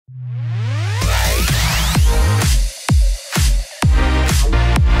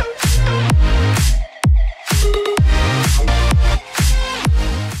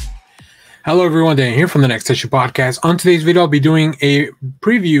Hello everyone, Dan here from the Next Issue Podcast. On today's video, I'll be doing a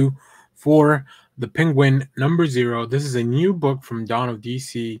preview for The Penguin #0. This is a new book from Dawn of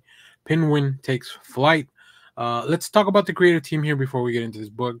DC. Penguin Takes Flight. Let's talk about the creative team here before we get into this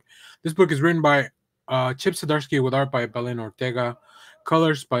book. This book is written by Chip Zdarsky with art by Belen Ortega,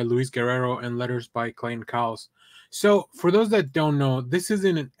 colors by Luis Guerrero, and letters by Clayton Cowles. So for those that don't know, this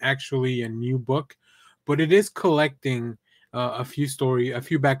isn't actually a new book, but it is collecting a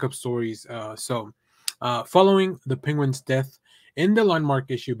few backup stories. Following the Penguin's death in the landmark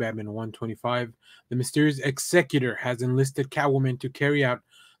issue Batman 125, the mysterious Executor has enlisted Catwoman to carry out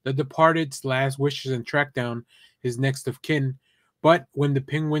the departed's last wishes and track down his next of kin. But when the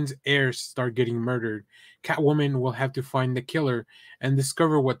Penguin's heirs start getting murdered, Catwoman will have to find the killer and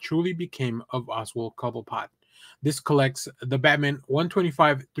discover what truly became of Oswald Cobblepot. This collects the Batman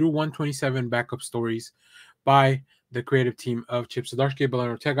 125 through 127 backup stories by the creative team of Chip Zdarsky, Belen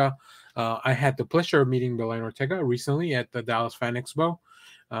Ortega. I had the pleasure of meeting Belen Ortega recently at the Dallas Fan Expo.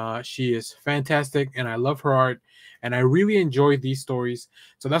 She is fantastic, and I love her art, and I really enjoy these stories.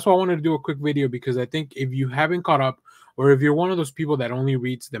 So that's why I wanted to do a quick video, because I think if you haven't caught up, or if you're one of those people that only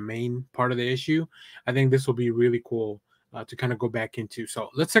reads the main part of the issue, I think this will be really cool to kind of go back into. So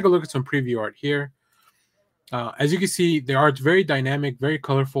let's take a look at some preview art here. As you can see, the art's very dynamic, very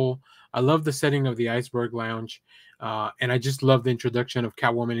colorful. I love the setting of the Iceberg Lounge. And I just love the introduction of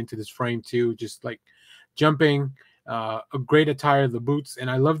Catwoman into this frame too, just like jumping, a great attire, the boots, and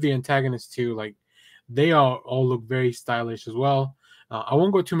I love the antagonists too. Like they all look very stylish as well. I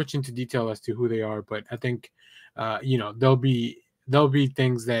won't go too much into detail as to who they are, but I think there'll be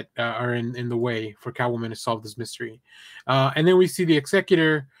things that are in the way for Catwoman to solve this mystery. And then we see the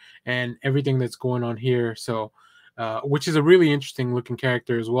Executor and everything that's going on here. So which is a really interesting looking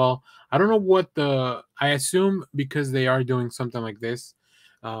character as well. I don't know what I assume because they are doing something like this.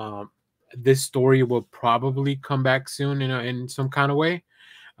 This story will probably come back soon in some kind of way,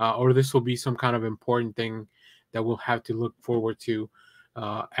 or this will be some kind of important thing that we'll have to look forward to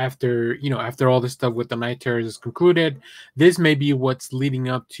after all this stuff with the Night Terrors is concluded. This may be what's leading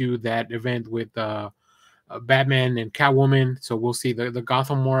up to that event with Batman and Catwoman. So we'll see the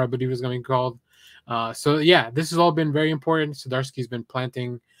Gotham War, I believe, is going to be called. So yeah, this has all been very important. Zdarsky's been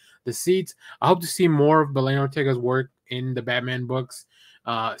planting the seeds. I hope to see more of Belen Ortega's work in the Batman books.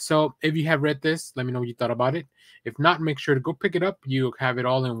 So if you have read this, let me know what you thought about it. If not, make sure to go pick it up. You have it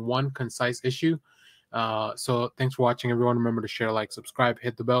all in one concise issue. So thanks for watching, everyone. Remember to share, like, subscribe,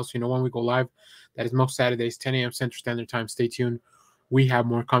 hit the bell so you know when we go live. That is most Saturdays, 10 a.m. Central Standard Time. Stay tuned. We have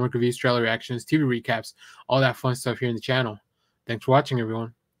more comic reviews, trailer reactions, TV recaps, all that fun stuff here in the channel. Thanks for watching,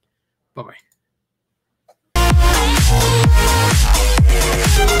 everyone. Bye-bye.